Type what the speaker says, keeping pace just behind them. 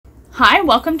Hi,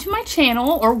 welcome to my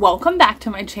channel, or welcome back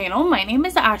to my channel. My name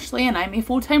is Ashley and I'm a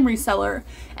full-time reseller,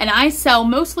 and I sell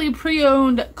mostly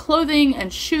pre-owned clothing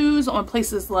and shoes on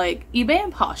places like eBay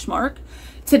and Poshmark.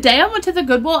 Today I went to the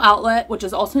Goodwill outlet, which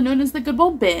is also known as the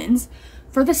Goodwill bins,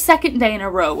 for the second day in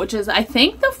a row, which is I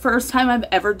think the first time I've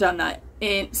ever done that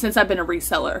since I've been a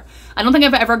reseller. I don't think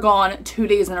I've ever gone 2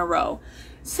 days in a row.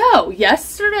 So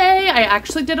yesterday I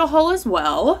actually did a haul as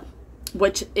well,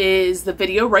 which is the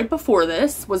video right before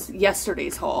this was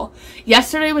yesterday's haul.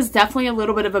 Yesterday was definitely a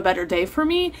little bit of a better day for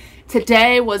me.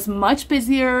 Today was much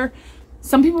busier.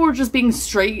 Some people were just being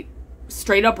straight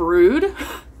up rude.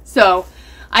 So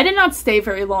I did not stay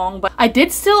very long, but I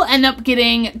did still end up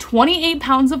getting 28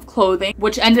 pounds of clothing,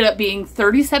 which ended up being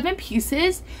 37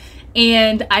 pieces.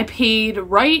 And I paid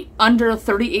right under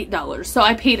 $38. So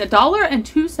I paid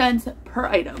 $1.02 per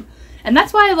item. And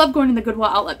that's why I love going to the Goodwill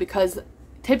outlet, because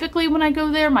typically when I go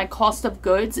there, my cost of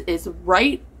goods is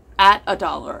right at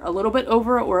 $1, a little bit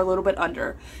over or a little bit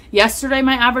under. Yesterday,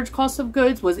 my average cost of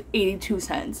goods was 82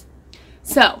 cents.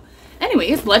 So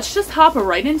anyways, let's just hop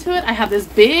right into it. I have this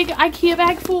big IKEA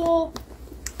bag full,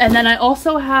 and then I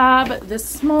also have this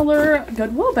smaller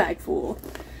Goodwill bag full.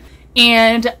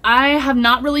 And I have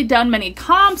not really done many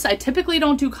comps. I typically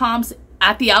don't do comps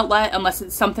at the outlet unless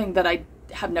it's something that I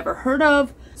have never heard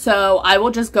of. So I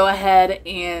will just go ahead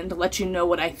and let you know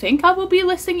what I think I will be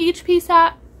listing each piece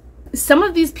at. Some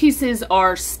of these pieces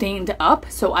are stained up,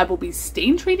 so I will be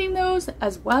stain treating those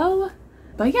as well.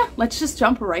 But yeah, let's just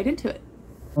jump right into it.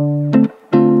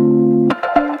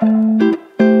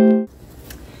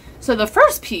 So the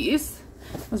first piece,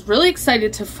 I was really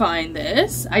excited to find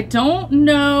this. I don't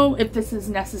know if this is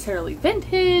necessarily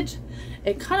vintage.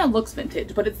 It kind of looks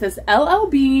vintage, but it's this LL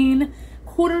Bean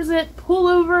quarter zip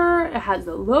pullover. It has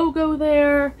the logo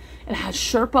there. It has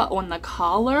Sherpa on the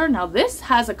collar. Now this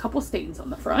has a couple stains on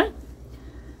the front.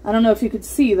 I don't know if you could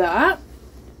see that.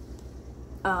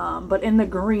 But in the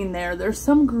green there's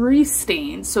some grease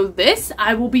stains. So this,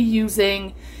 I will be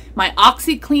using my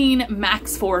OxiClean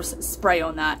Max Force spray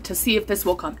on that to see if this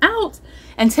will come out.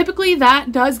 And typically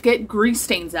that does get grease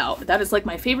stains out. That is like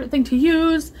my favorite thing to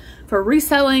use for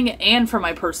reselling and for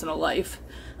my personal life.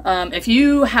 If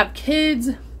you have kids,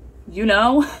 you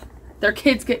know, their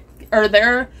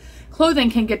clothing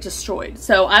can get destroyed.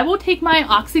 So I will take my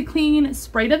OxiClean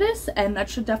spray to this, and that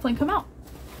should definitely come out.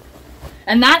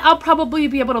 And that I'll probably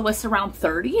be able to list around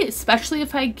 30, especially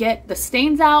if I get the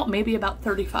stains out, maybe about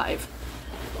 35.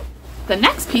 The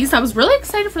next piece, I was really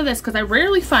excited for this because I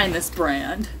rarely find this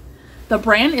brand. The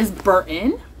brand is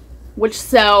Burton, which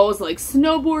sells like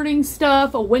snowboarding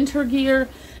stuff, winter gear.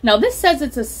 Now this says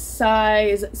it's a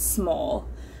size small.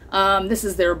 This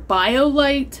is their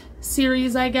BioLite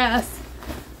series, I guess.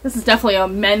 This is definitely a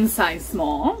men's size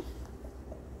small,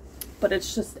 but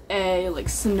it's just a like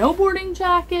snowboarding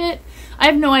jacket. I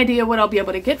have no idea what I'll be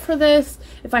able to get for this.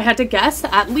 If I had to guess,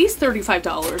 at least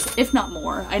 $35, if not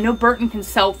more. I know Burton can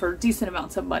sell for decent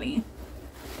amounts of money.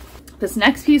 This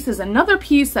next piece is another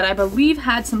piece that I believe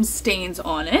had some stains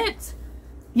on it.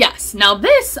 Yes, now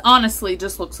this honestly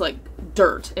just looks like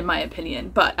dirt in my opinion,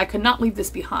 but I could not leave this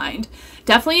behind.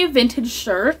 Definitely a vintage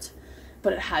shirt,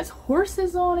 but it has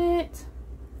horses on it.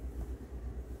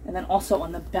 And then also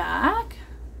on the back.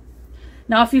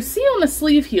 Now if you see on the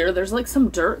sleeve here, there's like some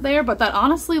dirt there, but that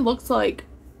honestly looks like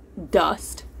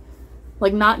dust.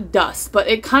 Like not dust, but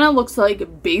it kind of looks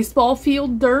like baseball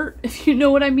field dirt, if you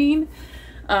know what I mean.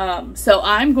 So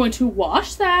I'm going to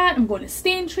wash that. I'm going to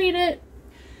stain treat it.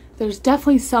 There's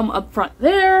definitely some up front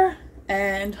there,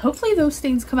 and hopefully those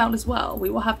stains come out as well. We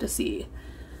will have to see.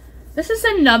 This is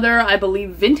another, I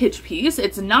believe, vintage piece.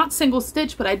 It's not single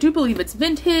stitch, but I do believe it's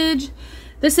vintage.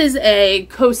 This is a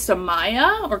Costa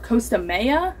Maya, or Costa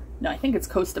Maya. No, I think it's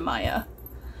Costa Maya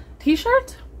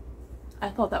t-shirt. I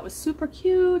thought that was super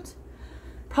cute.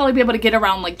 Probably be able to get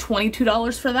around like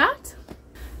 $22 for that.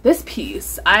 This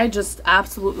piece, I just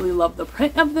absolutely love the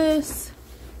print of this.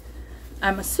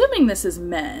 I'm assuming this is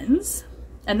men's,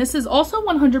 and this is also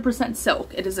 100%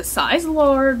 silk. It is a size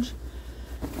large.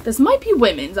 This might be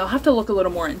women's. I'll have to look a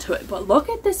little more into it, but look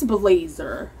at this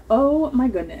blazer. Oh my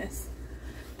goodness.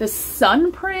 The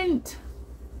sun print.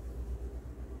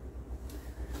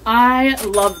 I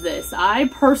love this. I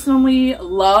personally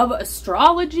love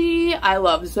astrology. I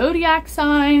love zodiac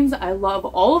signs. I love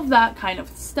all of that kind of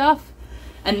stuff.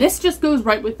 And this just goes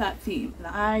right with that theme. And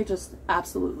I just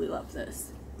absolutely love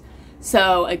this.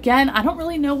 So again, I don't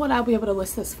really know what I'll be able to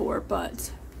list this for,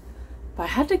 but if I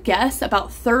had to guess, about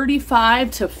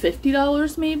 $35 to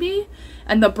 $50 maybe.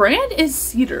 And the brand is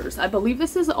Cedars. I believe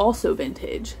this is also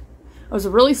vintage. I was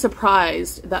really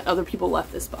surprised that other people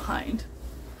left this behind.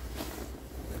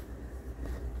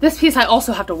 This piece I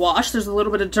also have to wash. There's a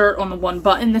little bit of dirt on the one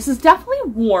button. This is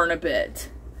definitely worn a bit,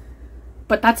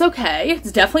 but that's okay.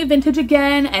 It's definitely vintage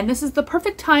again, and this is the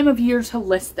perfect time of year to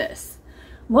list this.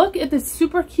 Look at this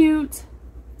super cute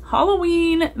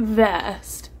Halloween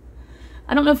vest.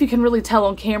 I don't know if you can really tell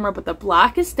on camera, but the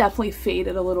black is definitely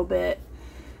faded a little bit.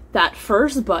 That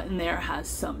first button there has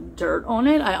some dirt on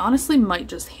it. I honestly might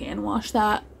just hand wash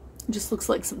that. It just looks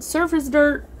like some surface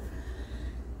dirt.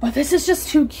 But this is just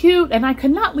too cute, and I could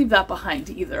not leave that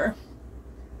behind either.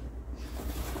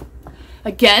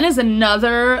 Again, is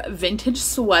another vintage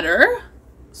sweater.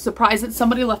 Surprised that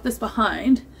somebody left this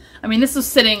behind. I mean, this was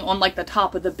sitting on like the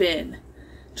top of the bin,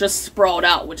 just sprawled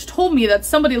out, which told me that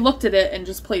somebody looked at it and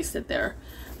just placed it there.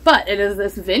 But it is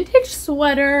this vintage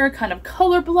sweater, kind of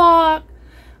color block,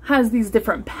 has these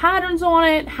different patterns on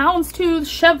it, houndstooth,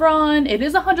 chevron. It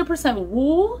is 100%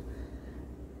 wool.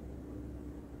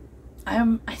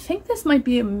 I think this might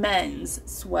be a men's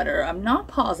sweater. I'm not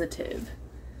positive.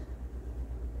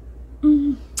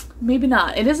 Maybe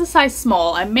not. It is a size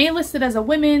small. I may list it as a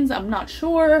women's. I'm not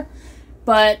sure.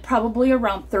 But probably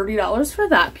around $30 for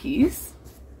that piece.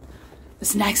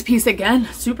 This next piece, again,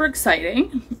 super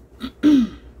exciting.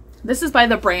 This is by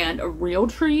the brand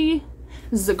Realtree.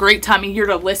 This is a great time of year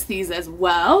to list these as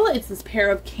well. It's this pair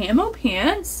of camo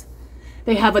pants.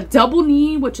 They have a double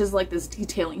knee, which is like this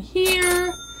detailing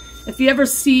here. If you ever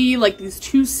see like these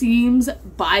two seams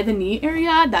by the knee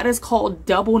area, that is called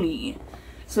double knee.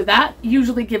 So that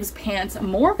usually gives pants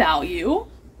more value.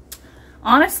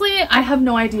 Honestly, I have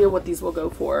no idea what these will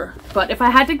go for, but if I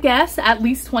had to guess, at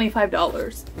least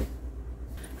 $25.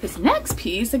 This next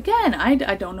piece, again, I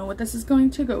don't know what this is going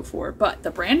to go for, but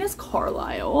the brand is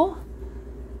Carlisle.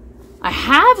 I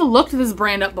have looked this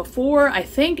brand up before, I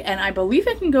think, and I believe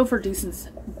it can go for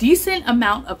decent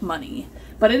amount of money.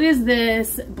 But it is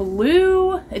this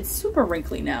blue, it's super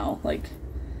wrinkly now, like,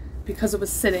 because it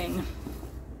was sitting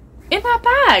in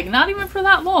that bag, not even for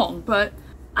that long, but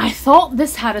I thought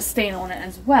this had a stain on it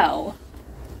as well.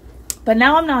 But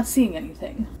now I'm not seeing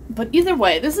anything. But either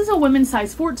way, this is a women's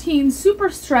size 14, super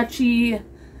stretchy,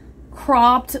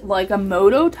 cropped, like a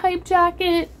moto type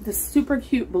jacket, this super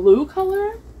cute blue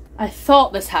color. I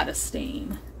thought this had a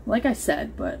stain, like I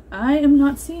said, but I am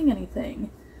not seeing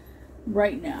anything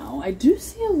right now. I do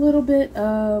see a little bit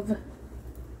of,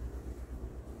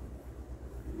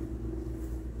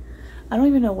 I don't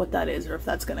even know what that is or if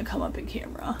that's going to come up in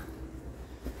camera.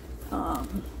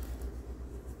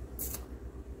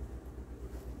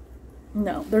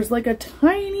 No, there's like a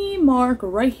tiny mark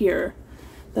right here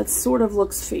that sort of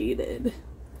looks faded.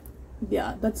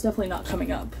 Yeah, that's definitely not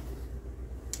coming up.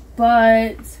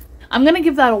 But I'm going to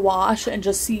give that a wash and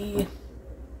just see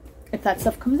if that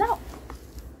stuff comes out.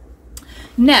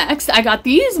 Next, I got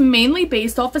these mainly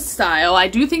based off of style. I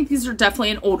do think these are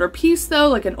definitely an older piece though,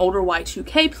 like an older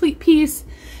Y2K piece.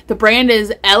 The brand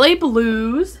is LA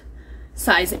Blues,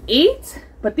 size 8,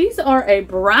 but these are a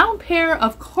brown pair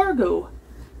of cargo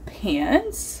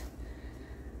pants.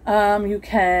 You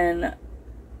can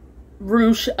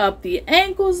ruche up the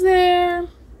ankles there.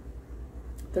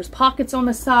 There's pockets on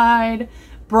the side.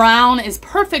 Brown is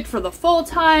perfect for the fall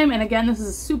time, and again, this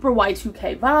is super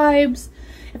Y2K vibes.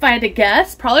 If I had to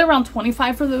guess, probably around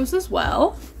 $25 for those as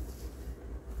well.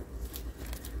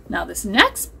 Now this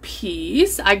next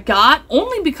piece I got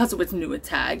only because it was new with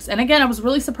tags. And again, I was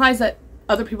really surprised that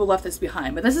other people left this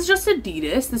behind. But this is just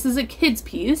Adidas. This is a kid's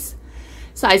piece.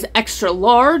 Size extra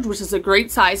large, which is a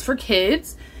great size for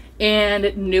kids.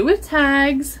 And new with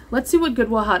tags. Let's see what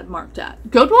Goodwill had it marked at.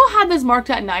 Goodwill had this marked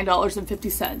at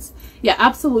 $9.50. Yeah,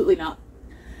 absolutely not.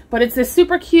 But it's this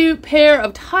super cute pair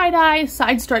of tie-dye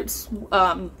side striped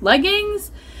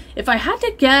leggings. If I had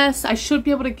to guess, I should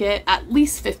be able to get at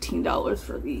least $15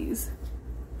 for these.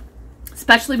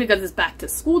 Especially because it's back to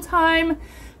school time.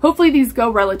 Hopefully these go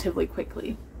relatively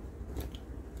quickly.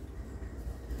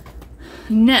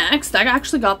 Next, I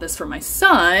actually got this for my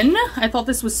son. I thought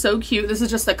this was so cute. This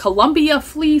is just a Columbia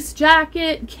fleece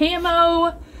jacket,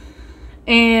 camo.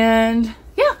 And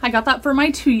yeah, I got that for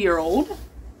my 2-year-old.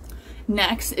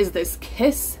 Next is this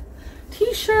Kiss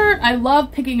t-shirt. I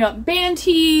love picking up band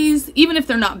tees, even if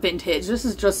they're not vintage. This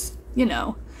is just, you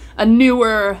know, a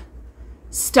newer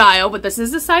style, but this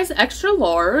is a size extra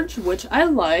large, which I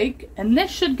like. And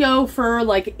this should go for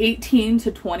like $18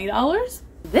 to $20.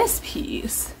 This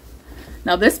piece,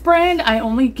 now this brand I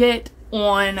only get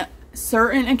on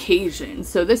certain occasions.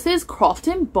 So this is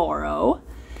Crofton Borrow,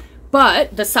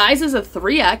 but the size is a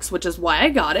 3X, which is why I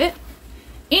got it.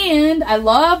 And I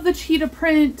love the cheetah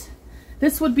print.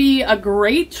 This would be a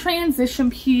great transition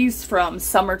piece from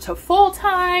summer to fall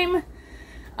time.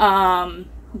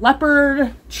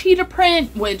 leopard cheetah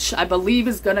print, which I believe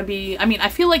is gonna be, I mean, I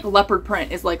feel like leopard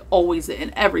print is like always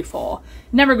in every fall.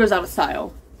 Never goes out of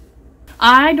style.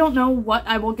 I don't know what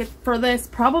I will get for this.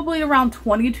 Probably around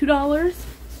 $22.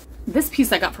 This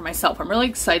piece I got for myself. I'm really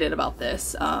excited about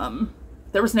this.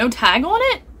 There was no tag on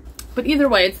it, but either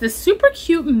way, it's this super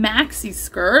cute maxi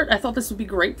skirt. I thought this would be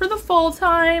great for the fall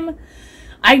time.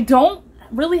 I don't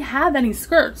really have any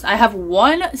skirts. I have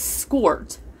one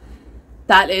skirt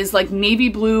that is like navy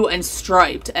blue and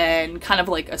striped and kind of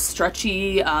like a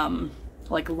stretchy,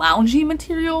 like loungy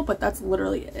material, but that's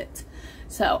literally it.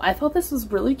 So I thought this was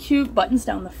really cute. Buttons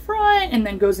down the front and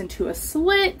then goes into a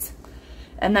slit.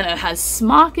 And then it has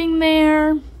smocking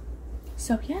there.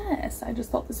 So yes, I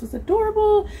just thought this was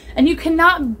adorable. And you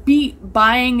cannot beat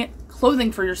buying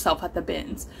clothing for yourself at the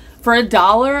bins. For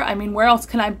 $1, I mean, where else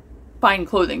can I find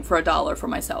clothing for $1 for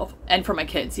myself and for my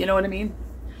kids? You know what I mean?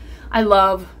 I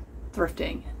love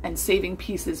thrifting and saving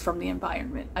pieces from the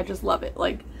environment. I just love it.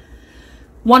 Like,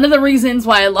 one of the reasons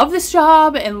why I love this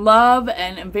job and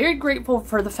am very grateful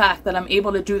for the fact that I'm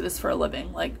able to do this for a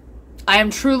living. Like, I am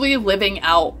truly living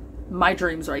out my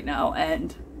dreams right now,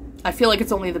 and I feel like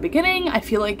it's only the beginning. I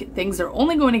feel like things are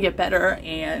only going to get better,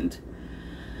 and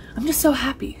I'm just so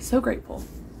happy, so grateful.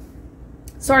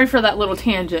 Sorry for that little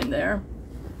tangent there.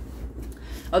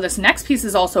 Oh, this next piece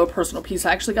is also a personal piece.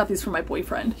 I actually got these for my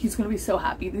boyfriend. He's going to be so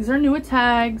happy. These are new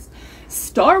tags.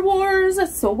 Star Wars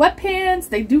sweatpants.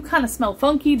 They do kind of smell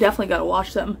funky. Definitely got to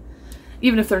wash them.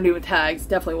 Even if they're new tags,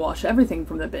 definitely wash everything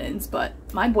from the bins. But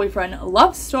my boyfriend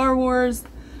loves Star Wars.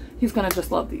 He's going to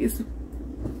just love these.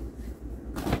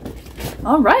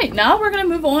 All right, now we're going to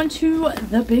move on to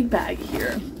the big bag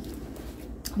here.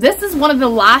 This is one of the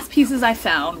last pieces I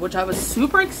found, which I was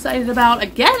super excited about.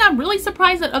 Again, I'm really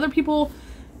surprised that other people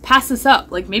pass this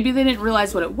up. Like, maybe they didn't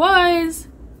realize what it was.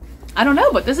 I don't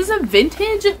know, but this is a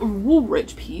vintage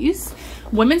Woolrich piece.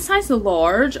 Women's size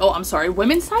large. Oh, I'm sorry,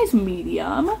 women's size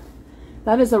medium.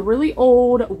 That is a really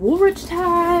old Woolrich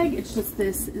tag. It's just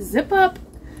this zip up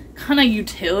kind of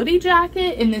utility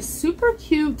jacket in this super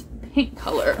cute pink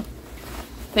color.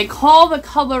 They call the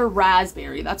color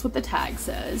raspberry. That's what the tag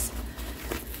says.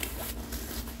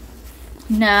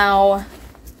 Now,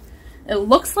 it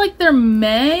looks like there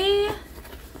may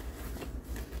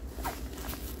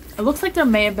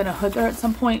have been a hood there at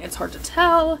some point. It's hard to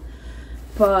tell,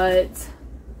 but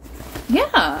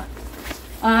yeah.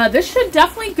 This should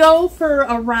definitely go for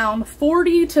around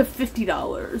 $40 to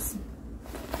 $50.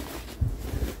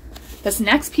 This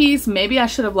next piece, maybe I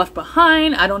should have left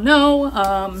behind. I don't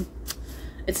know.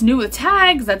 It's new with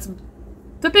tags. That's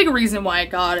the big reason why I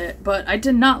got it, but I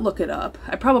did not look it up.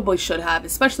 I probably should have,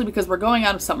 especially because we're going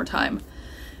out of summertime.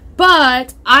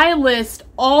 But I list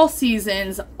all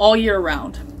seasons all year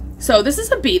round. So this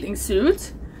is a bathing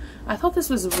suit. I thought this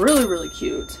was really, really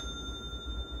cute.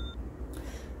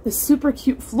 This super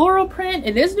cute floral print.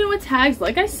 It is new with tags,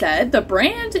 like I said. The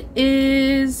brand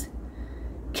is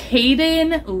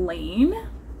Caden Lane.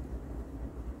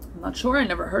 I'm not sure. I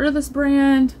never heard of this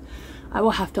brand. I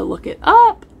will have to look it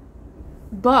up.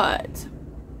 But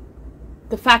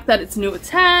the fact that it's new with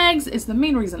tags is the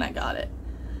main reason I got it.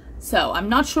 So I'm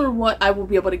not sure what I will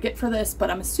be able to get for this, but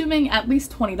I'm assuming at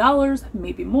least $20,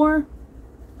 maybe more.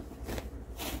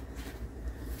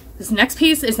 This next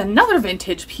piece is another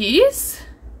vintage piece.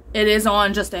 It is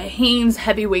on just a Hanes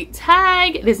heavyweight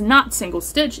tag. It is not single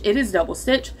stitch, it is double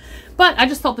stitch, but I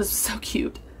just thought this was so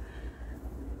cute.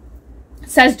 It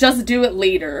says, "Just do it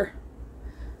later,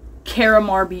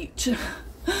 Caramar Beach,"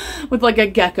 with like a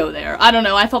gecko there. I don't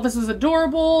know, I thought this was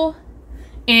adorable.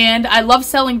 And I love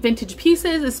selling vintage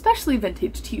pieces, especially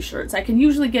vintage t-shirts. I can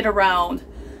usually get around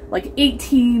like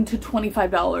 $18 to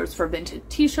 $25 for vintage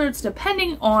t-shirts,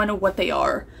 depending on what they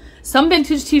are. Some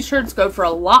vintage t-shirts go for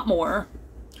a lot more.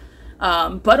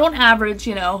 But on average,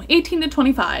 you know, 18 to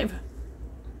 25.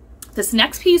 This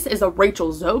next piece is a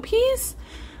Rachel Zoe piece.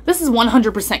 This is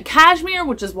 100% cashmere,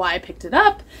 which is why I picked it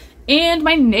up. And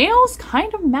my nails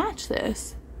kind of match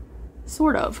this.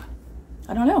 Sort of.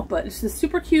 I don't know, but it's just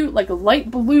super cute, like a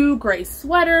light blue gray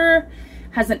sweater.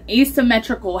 Has an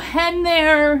asymmetrical hem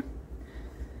there.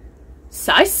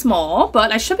 Size small,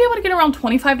 but I should be able to get around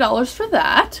 $25 for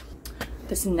that.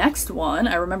 This next one,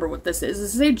 I remember what this is.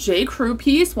 This is a J. Crew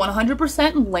piece,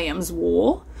 100% lamb's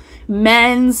wool.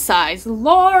 Men's size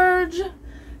large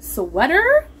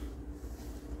sweater.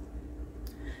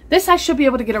 This I should be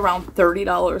able to get around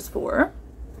 $30 for.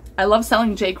 I love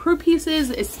selling J. Crew pieces,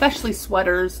 especially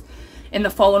sweaters in the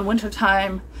fall and winter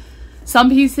time. Some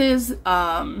pieces you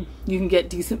can get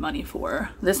decent money for.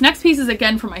 This next piece is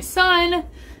again for my son.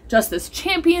 Just this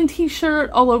champion t-shirt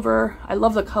all over. I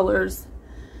love the colors.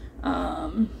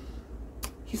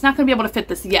 He's not going to be able to fit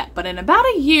this yet, but in about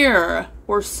a year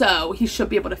or so, he should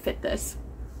be able to fit this.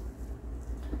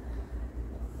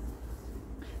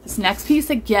 This next piece,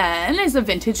 again, is a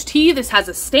vintage tee. This has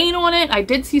a stain on it. I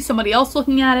did see somebody else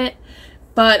looking at it,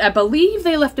 but I believe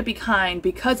they left it behind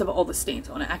because of all the stains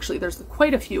on it. Actually, there's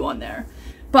quite a few on there.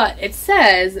 But it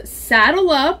says,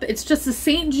 saddle up. It's just a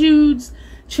St. Jude's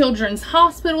Children's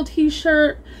Hospital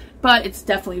t-shirt, but it's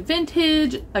definitely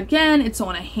vintage. Again, it's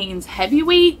on a Hanes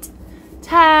heavyweight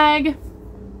tag,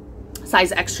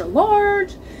 size extra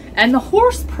large, and the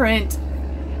horse print,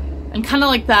 and kind of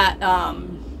like that,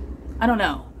 I don't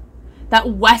know, that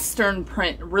Western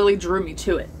print really drew me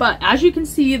to it. But as you can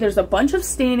see, there's a bunch of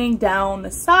staining down the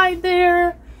side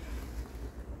there.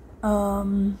 So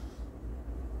I'm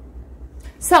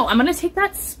going to take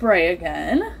that spray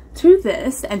again to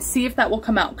this and see if that will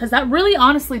come out, because that really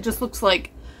honestly just looks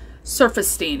like surface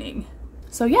staining.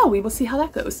 So yeah, we will see how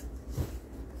that goes.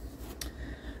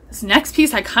 This next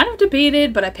piece I kind of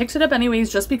debated, but I picked it up anyways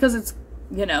just because it's,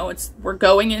 you know, we're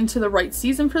going into the right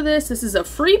season for this. This is a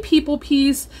Free People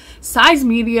piece, size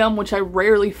medium, which I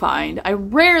rarely find. I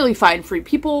rarely find Free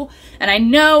People, and I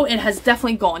know it has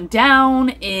definitely gone down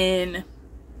in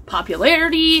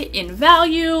popularity, in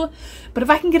value, but if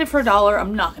I can get it for $1,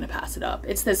 I'm not going to pass it up.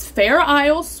 It's this Fair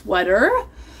Isle sweater,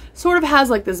 sort of has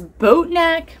like this boat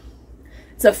neck.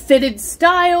 It's a fitted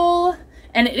style,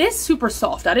 and it is super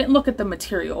soft. I didn't look at the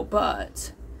material,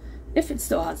 but if it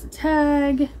still has a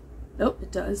tag, oh,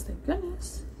 it does, thank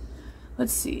goodness.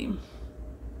 Let's see.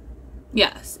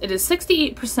 Yes, it is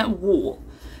 68% wool.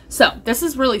 So this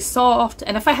is really soft,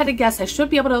 and if I had to guess, I should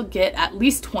be able to get at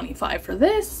least $25 for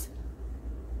this.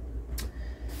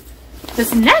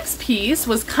 This next piece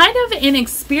was kind of an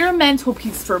experimental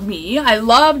piece for me. I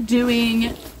love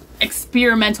doing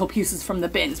experimental pieces from the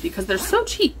bins because they're so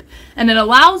cheap, and it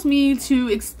allows me to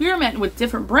experiment with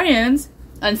different brands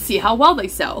and see how well they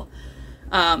sell.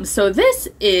 So this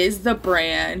is the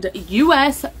brand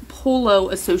US Polo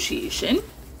Association,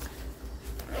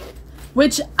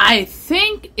 which I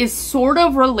think is sort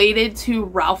of related to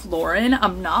Ralph Lauren.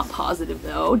 I'm not positive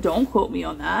though, don't quote me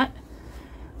on that.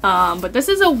 But this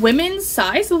is a women's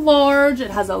size large.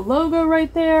 It has a logo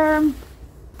right there.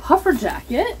 Puffer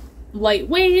jacket,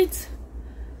 lightweight,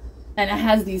 and it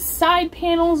has these side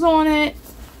panels on it.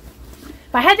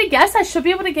 If I had to guess, I should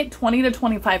be able to get $20 to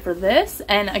 $25 for this.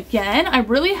 And again, I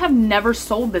really have never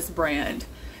sold this brand,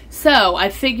 so I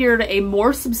figured a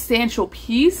more substantial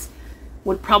piece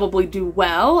would probably do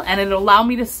well, and it'll allow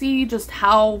me to see just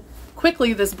how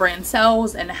quickly this brand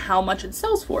sells and how much it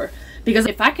sells for. Because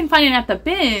if I can find it at the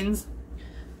bins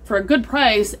for a good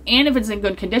price, and if it's in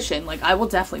good condition, like, I will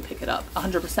definitely pick it up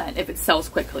 100% if it sells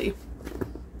quickly.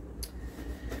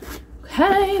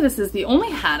 Okay, this is the only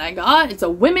hat I got. It's a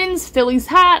women's Phillies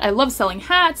hat. I love selling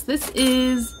hats. This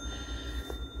is,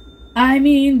 I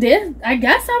mean, I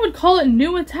guess I would call it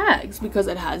new with tags because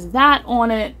it has that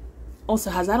on it. Also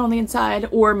has that on the inside,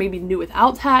 or maybe new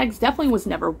without tags. Definitely was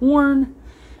never worn,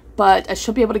 but I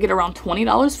should be able to get around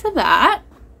 $20 for that.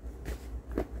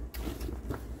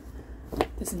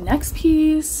 This next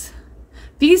piece,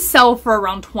 these sell for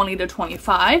around $20 to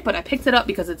 $25, but I picked it up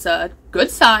because it's a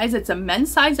good size. It's a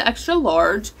men's size extra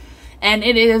large, and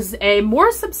it is a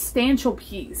more substantial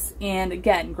piece, and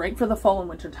again, great for the fall and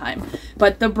winter time.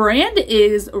 But the brand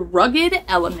is Rugged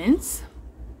Elements,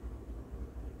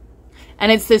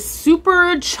 and it's this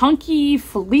super chunky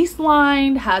fleece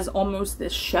lined, has almost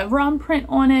this chevron print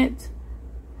on it.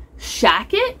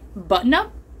 Shacket, button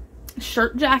up,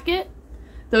 shirt jacket.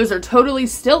 Those are totally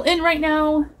still in right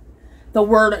now. The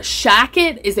word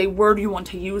shacket is a word you want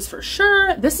to use for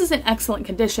sure. This is in excellent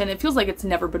condition. It feels like it's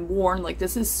never been worn. Like,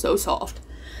 this is so soft.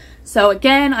 So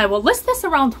again, I will list this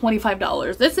around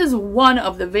 $25. This is one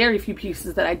of the very few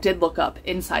pieces that I did look up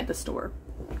inside the store.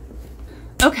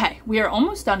 Okay, we are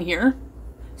almost done here.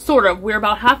 Sort of. We're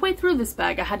about halfway through this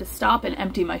bag. I had to stop and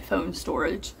empty my phone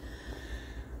storage.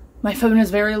 My phone is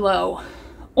very low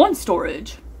on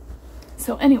storage.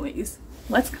 So anyways,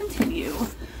 let's continue.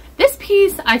 This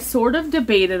piece I sort of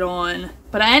debated on,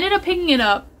 but I ended up picking it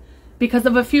up because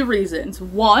of a few reasons.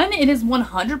 One, it is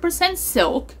 100%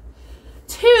 silk.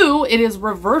 Two, it is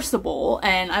reversible,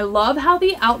 and I love how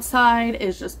the outside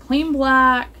is just plain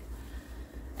black,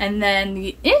 and then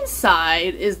the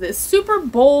inside is this super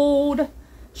bold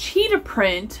cheetah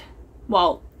print,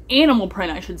 well, animal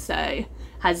print I should say.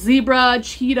 Has zebra,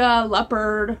 cheetah,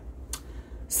 leopard,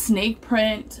 snake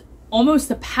print,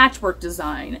 almost a patchwork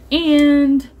design,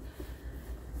 and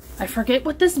I forget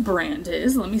what this brand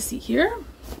is. Let me see here.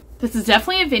 This is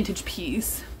definitely a vintage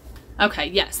piece. Okay,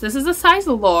 yes, this is a size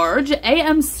large,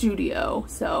 AM Studio.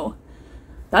 So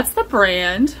that's the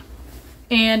brand.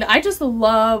 And I just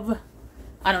love,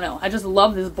 I don't know, I just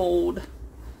love this bold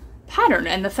pattern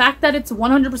and the fact that it's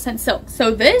 100% silk.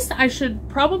 So this I should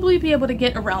probably be able to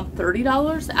get around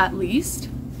 $30 at least.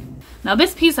 Now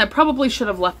this piece I probably should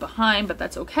have left behind, but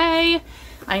that's okay.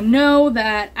 I know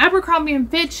that Abercrombie &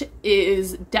 Fitch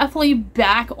is definitely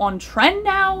back on trend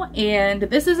now, and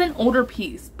this is an older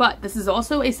piece, but this is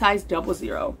also a size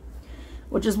 00,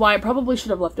 which is why I probably should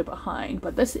have left it behind.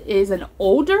 But this is an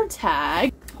older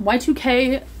tag,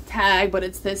 Y2K tag, but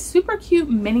it's this super cute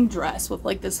mini dress with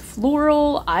like this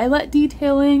floral eyelet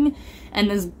detailing and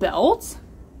this belt.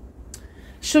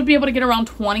 Should be able to get around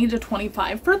 20 to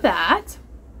 25 for that.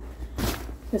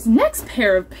 This next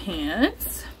pair of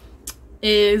pants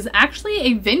is actually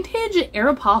a vintage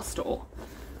Aeropostale,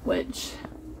 which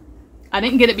I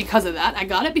didn't get it because of that. I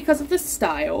got it because of the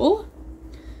style.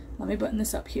 Let me button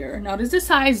this up here. Now it is a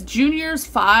size juniors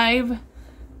 5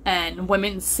 and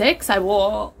women's 6. I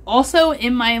will also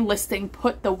in my listing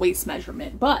put the waist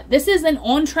measurement, but this is an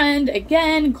on trend,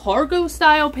 again, cargo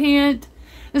style pant.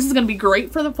 This is going to be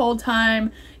great for the fall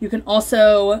time. You can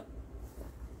also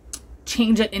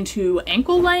change it into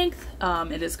ankle length.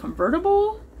 It is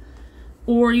convertible,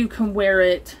 or you can wear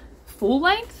it full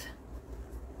length.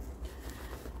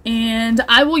 And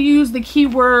I will use the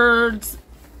keywords,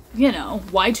 you know,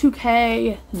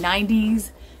 Y2K,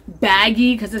 90s,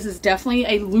 baggy, because this is definitely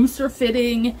a looser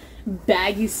fitting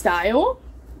baggy style.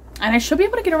 And I should be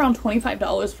able to get around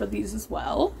 $25 for these as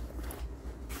well.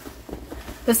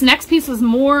 This next piece was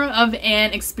more of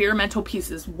an experimental piece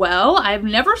as well. I've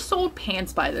never sold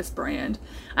pants by this brand.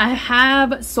 I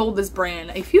have sold this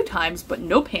brand a few times, but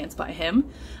no pants by him.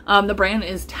 The brand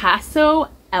is Tasso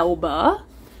Elba,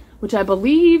 which I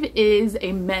believe is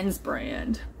a men's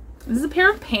brand. This is a pair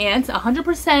of pants,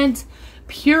 100%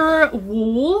 pure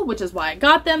wool, which is why I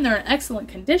got them. They're in excellent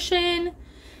condition.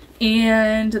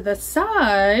 And the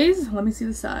size, let me see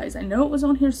the size. I know it was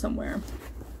on here somewhere.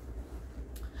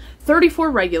 34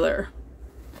 regular.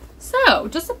 So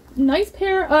just a nice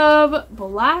pair of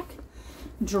black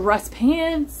dress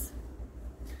pants.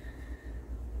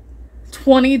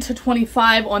 20 to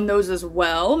 25 on those as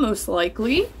well, most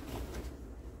likely.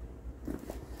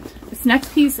 This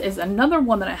next piece is another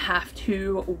one that I have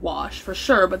to wash for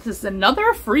sure, but this is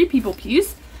another Free People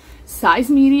piece.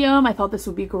 Size medium. I thought this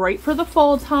would be great for the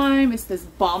fall time. It's this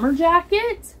bomber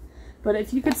jacket. But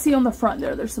if you could see on the front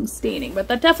there, there's some staining. But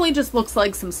that definitely just looks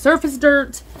like some surface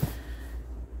dirt.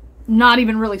 Not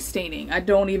even really staining. I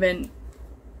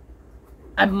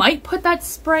might put that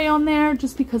spray on there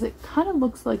just because it kind of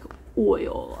looks like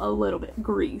oil, a little bit,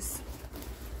 grease.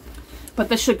 But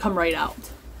this should come right out.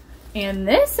 And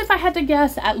this, if I had to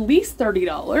guess, at least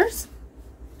 $30.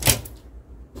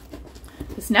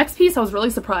 This next piece, I was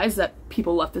really surprised that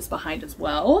people left this behind as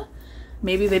well.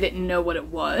 Maybe they didn't know what it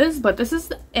was, but this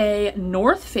is a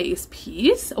North Face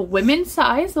piece, a women's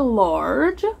size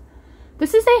large.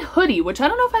 This is a hoodie, which I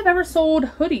don't know if I've ever sold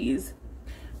hoodies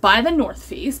by the North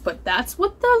Face, but that's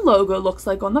what the logo looks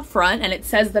like on the front, and it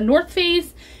says the North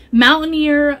Face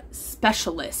Mountaineer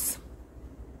Specialist.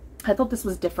 I thought this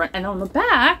was different, and on the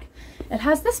back, it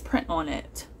has this print on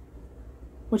it,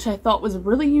 which I thought was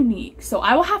really unique. So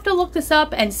I will have to look this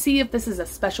up and see if this is a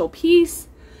special piece.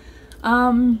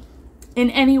 In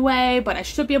any way, but I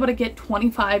should be able to get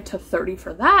 25 to 30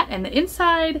 for that. And the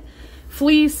inside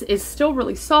fleece is still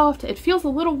really soft. It feels a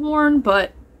little worn,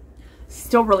 but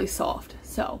still really soft.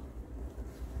 So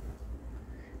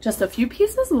just a few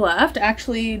pieces left.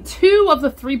 Actually, 2 of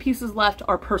the 3 pieces left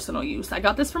are personal use. I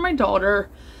got this for my daughter.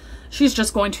 She's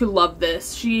just going to love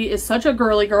this. She is such a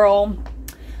girly girl.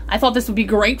 I thought this would be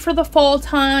great for the fall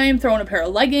time. Throw in a pair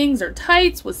of leggings or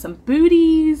tights with some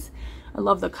booties. I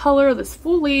love the color, this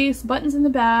full lace, buttons in the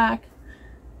back.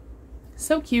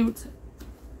 So cute.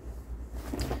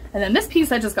 And then this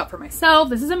piece I just got for myself.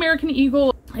 This is American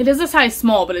Eagle. It is a size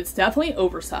small, but it's definitely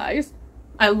oversized.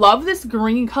 I love this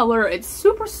green color. It's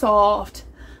super soft,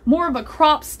 more of a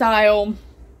crop style.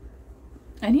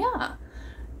 And yeah,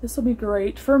 this will be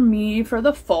great for me for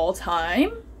the fall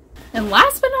time. And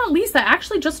last but not least, I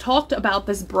actually just talked about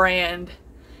this brand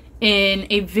in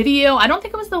a video. I don't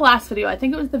think it was the last video. I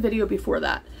think it was the video before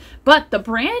that. But the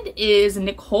brand is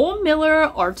Nicole Miller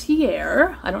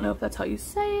Artier. I don't know if that's how you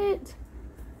say it.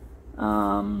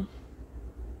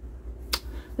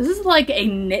 This is like a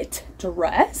knit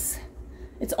dress.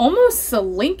 It's almost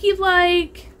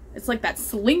slinky-like. It's like that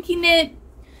slinky knit.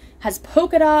 Has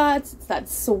polka dots. It's that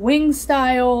swing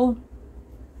style.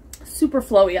 Super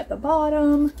flowy at the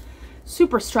bottom.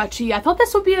 super stretchy. I thought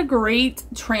this would be a great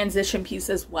transition piece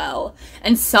as well.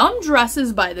 And some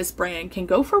dresses by this brand can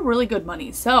go for really good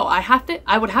money. So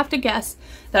I would have to guess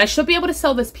that I should be able to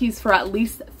sell this piece for at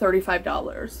least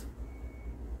 $35.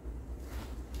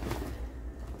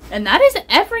 And that is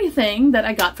everything that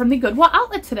I got from the Goodwill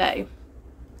outlet today.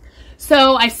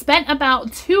 So I spent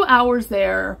about 2 hours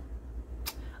there,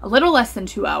 a little less than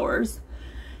 2 hours.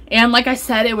 And like I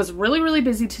said, it was really, really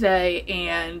busy today,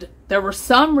 and there were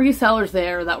some resellers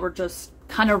there that were just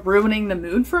kind of ruining the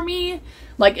mood for me.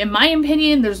 Like, in my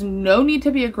opinion, there's no need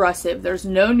to be aggressive. There's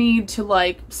no need to,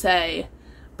 like, say,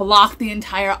 block the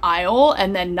entire aisle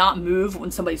and then not move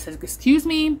when somebody says, excuse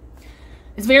me.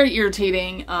 It's very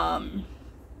irritating. I'm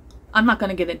not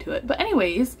going to get into it. But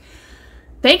anyways,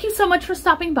 thank you so much for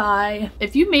stopping by.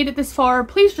 If you made it this far,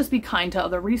 please just be kind to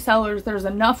other resellers. There's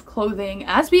enough clothing,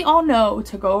 as we all know,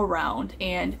 to go around,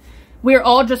 and we're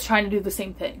all just trying to do the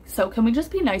same thing. So can we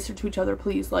just be nicer to each other,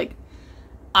 please? Like,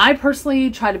 I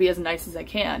personally try to be as nice as I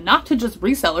can, not to just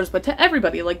resellers, but to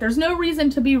everybody. Like, there's no reason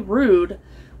to be rude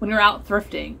when you're out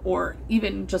thrifting, or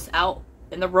even just out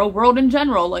in the real world in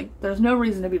general. Like, there's no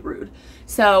reason to be rude.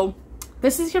 So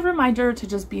this is your reminder to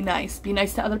just be nice. Be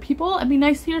nice to other people and be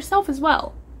nice to yourself as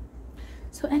well.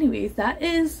 So anyways, that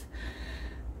is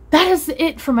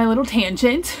it for my little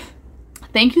tangent.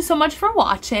 Thank you so much for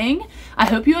watching. I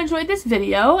hope you enjoyed this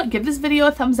video. Give this video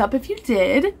a thumbs up if you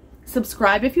did.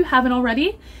 Subscribe if you haven't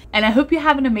already. And I hope you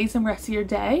have an amazing rest of your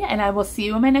day, and I will see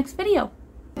you in my next video.